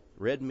fact,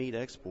 red meat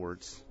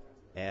exports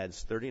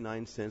adds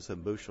 39 cents a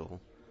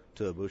bushel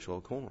to a bushel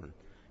of corn.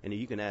 And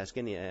you can ask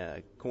any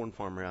corn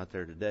farmer out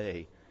there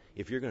today,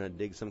 if you're going to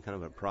dig some kind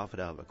of a profit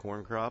out of a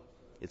corn crop,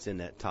 it's in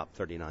that top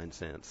 39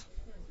 cents.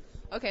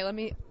 Okay, let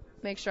me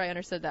make sure I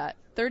understood that.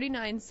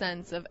 39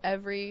 cents of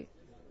every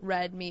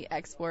red meat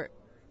export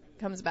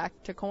comes back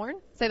to corn?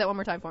 Say that one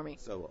more time for me.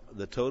 So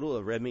the total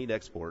of red meat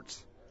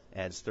exports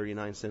adds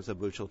 39 cents a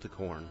bushel to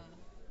corn.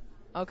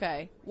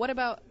 Okay.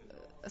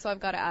 So I've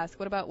got to ask,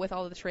 what about with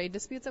all of the trade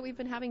disputes that we've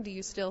been having? Do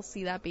you still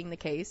see that being the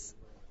case?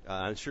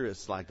 I'm sure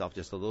it's slacked off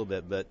just a little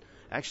bit, but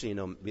actually,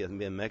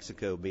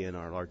 Mexico being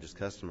our largest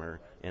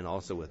customer, and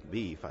also with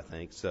beef, I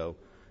think, so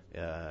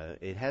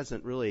it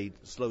hasn't really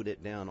slowed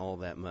it down all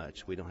that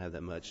much. We don't have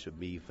that much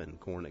beef and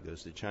corn that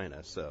goes to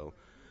China, so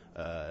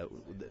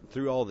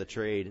through all the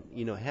trade,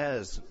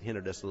 has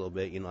hindered us a little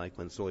bit. Like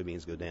when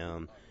soybeans go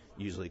down,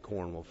 usually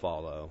corn will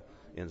follow,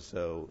 and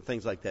so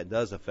things like that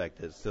does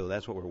affect us. So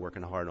that's what we're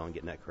working hard on,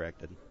 getting that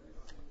corrected.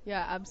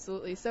 Yeah,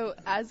 absolutely. So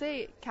as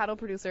a cattle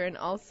producer, and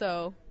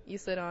also you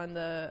sit on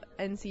the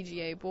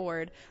NCGA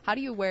board, how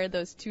do you wear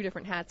those two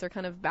different hats, or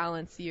kind of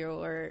balance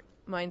your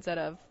mindset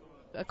of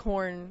a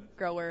corn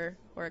grower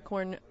or a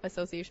corn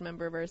association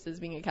member versus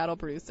being a cattle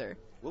producer?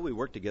 Well, we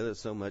work together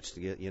so much to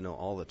get,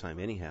 all the time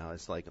anyhow.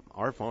 It's like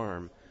our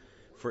farm,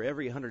 for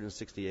every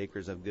 160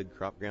 acres of good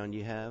crop ground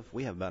you have,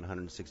 we have about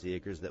 160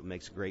 acres that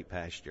makes great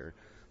pasture.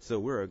 So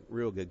we're a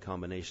real good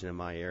combination in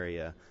my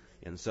area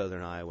in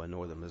southern Iowa,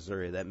 northern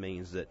Missouri. That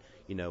means that,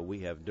 we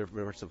have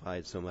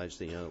diversified so much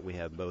that, we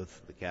have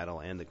both the cattle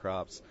and the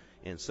crops.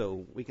 And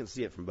so we can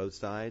see it from both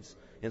sides.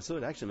 And so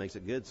it actually makes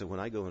it good. So when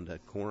I go into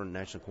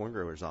National Corn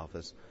Growers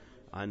office,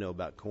 I know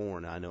about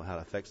corn. I know how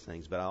it affects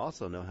things. But I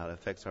also know how it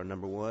affects our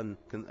number one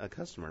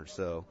customer.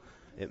 So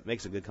it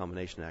makes a good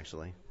combination,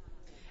 actually.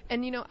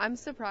 And, I'm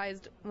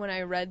surprised when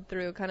I read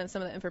through kind of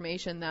some of the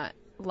information that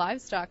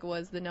livestock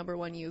was the number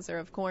one user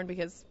of corn,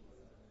 because,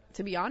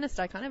 to be honest,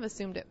 I kind of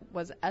assumed it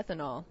was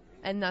ethanol.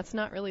 and that's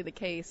not really the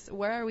case.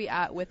 Where are we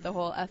at with the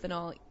whole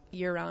ethanol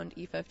year-round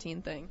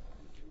E15 thing?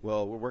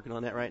 Well, we're working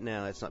on that right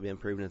now. It's not being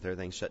proven if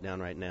everything's shut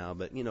down right now.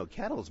 But,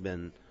 cattle's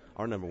been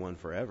our number one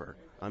forever.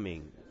 I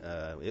mean,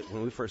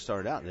 when we first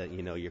started out,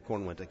 your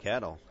corn went to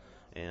cattle.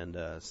 And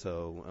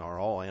so are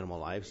all animal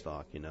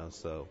livestock,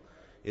 So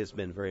it's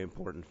been very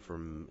important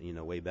from,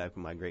 way back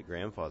when my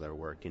great-grandfather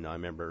worked. I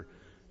remember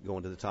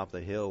going to the top of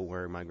the hill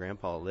where my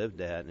grandpa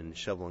lived at and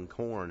shoveling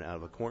corn out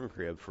of a corn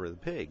crib for the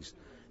pigs.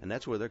 And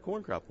that's where their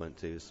corn crop went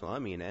to. So, I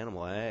mean,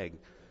 animal ag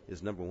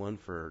is number one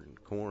for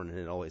corn, and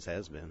it always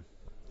has been.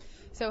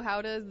 So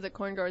how does the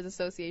Corn Growers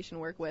Association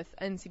work with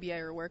NCBI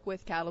or work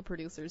with cattle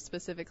producers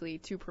specifically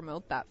to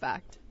promote that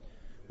fact?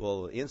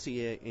 Well,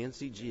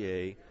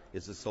 NCGA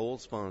is the sole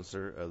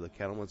sponsor of the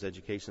Cattlemen's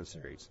Education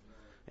Series.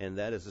 And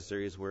that is a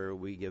series where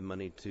we give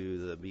money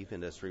to the beef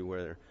industry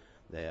where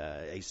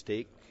a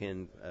state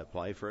can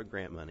apply for a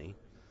grant money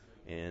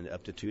and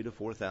up to $2,000 to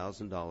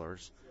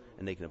 $4,000.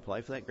 And they can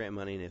apply for that grant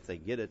money, and if they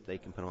get it, they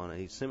can put on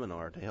a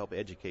seminar to help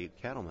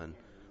educate cattlemen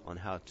on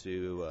how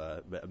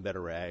to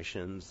better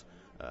rations,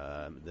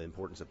 the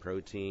importance of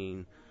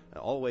protein,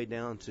 all the way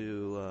down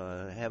to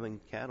having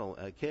cattle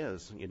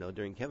calves,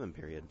 during calving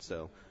period.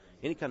 So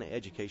any kind of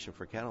education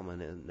for cattlemen,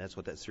 and that's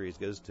what that series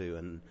goes to.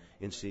 And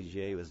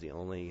NCGA was the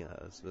only,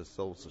 the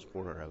sole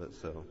supporter of it.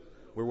 So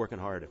we're working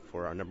hard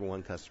for our number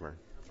one customer.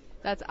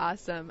 That's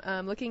awesome.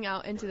 Looking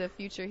out into the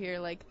future here,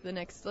 like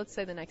let's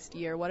say the next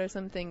year, what are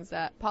some things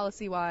that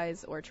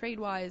policy-wise or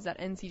trade-wise that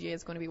NCGA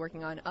is going to be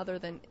working on other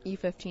than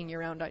E15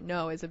 year-round? I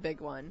know is a big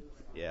one.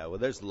 Yeah, well,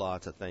 there's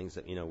lots of things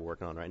that, we're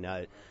working on right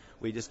now.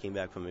 We just came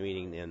back from a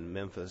meeting in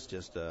Memphis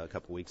just a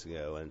couple weeks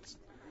ago, and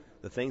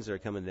the things that are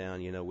coming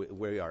down,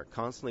 we are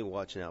constantly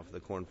watching out for the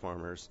corn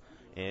farmers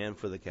and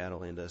for the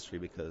cattle industry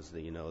because,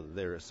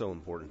 they're so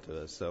important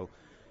to us. So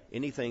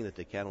anything that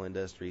the cattle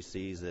industry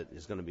sees that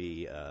is going to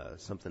be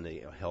something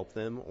to help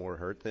them or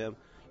hurt them,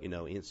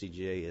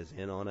 NCGA is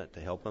in on it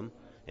to help them,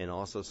 and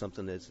also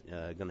something that's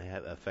going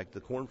to affect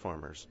the corn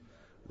farmers.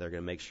 They're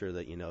going to make sure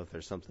that, if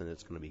there's something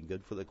that's going to be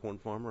good for the corn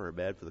farmer or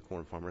bad for the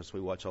corn farmer. So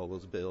we watch all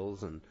those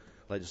bills and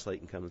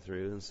legislating coming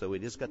through. And so we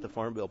just got the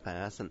Farm Bill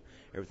passed, and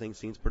everything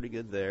seems pretty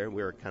good there.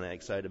 We're kind of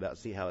excited about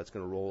see how it's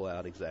going to roll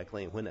out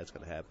exactly and when that's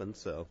going to happen.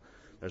 So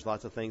there's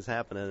lots of things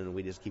happening, and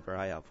we just keep our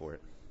eye out for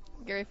it.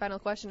 Gary, final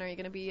question. Are you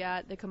going to be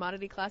at the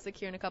Commodity Classic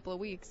here in a couple of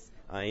weeks?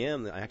 I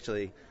am.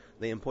 Actually,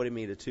 they appointed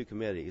me to two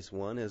committees.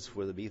 One is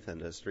for the beef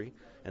industry,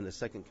 and the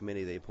second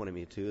committee they appointed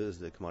me to is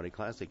the Commodity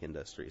Classic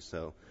industry.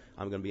 So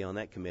I'm going to be on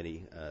that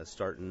committee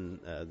starting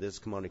this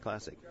Commodity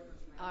Classic.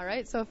 All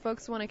right. So if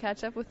folks want to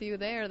catch up with you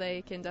there,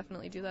 they can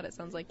definitely do that, it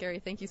sounds like. Gary,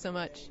 thank you so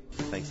much.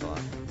 Thanks a lot.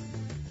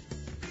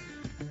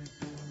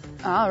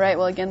 All right.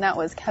 Well, again, that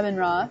was Kevin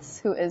Ross,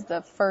 who is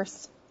the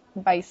first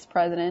vice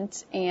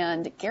president,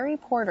 and Gary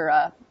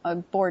Porter, a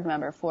board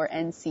member for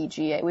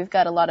NCGA. We've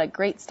got a lot of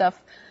great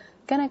stuff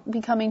going to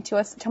be coming to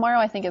us tomorrow.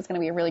 I think it's going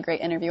to be a really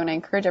great interview, and I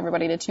encourage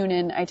everybody to tune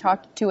in. I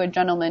talked to a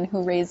gentleman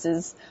who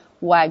raises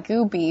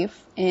Wagyu beef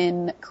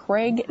in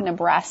Craig,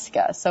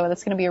 Nebraska, so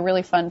that's going to be a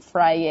really fun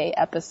Friday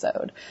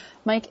episode.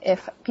 Mike,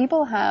 if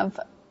people have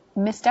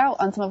missed out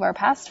on some of our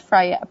past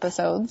Friday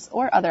episodes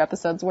or other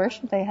episodes, where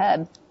should they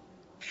head?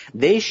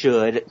 They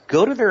should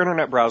go to their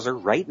internet browser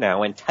right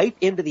now and type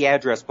into the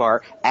address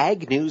bar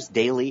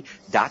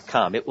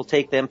agnewsdaily.com. It will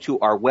take them to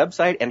our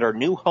website and our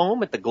new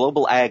home at the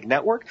Global Ag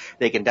Network.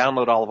 They can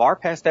download all of our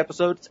past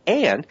episodes,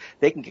 and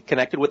they can get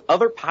connected with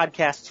other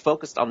podcasts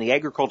focused on the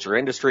agriculture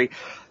industry.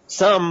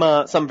 Some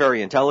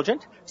very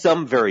intelligent,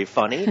 some very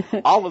funny,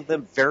 all of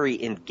them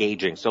very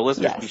engaging. So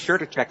listeners, Be sure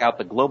to check out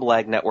the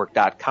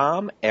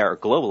globalagnetwork.com or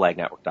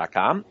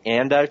globalagnetwork.com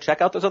and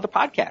check out those other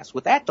podcasts.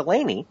 With that,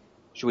 Delaney,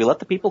 should we let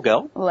the people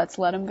go? Let's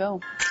let them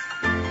go.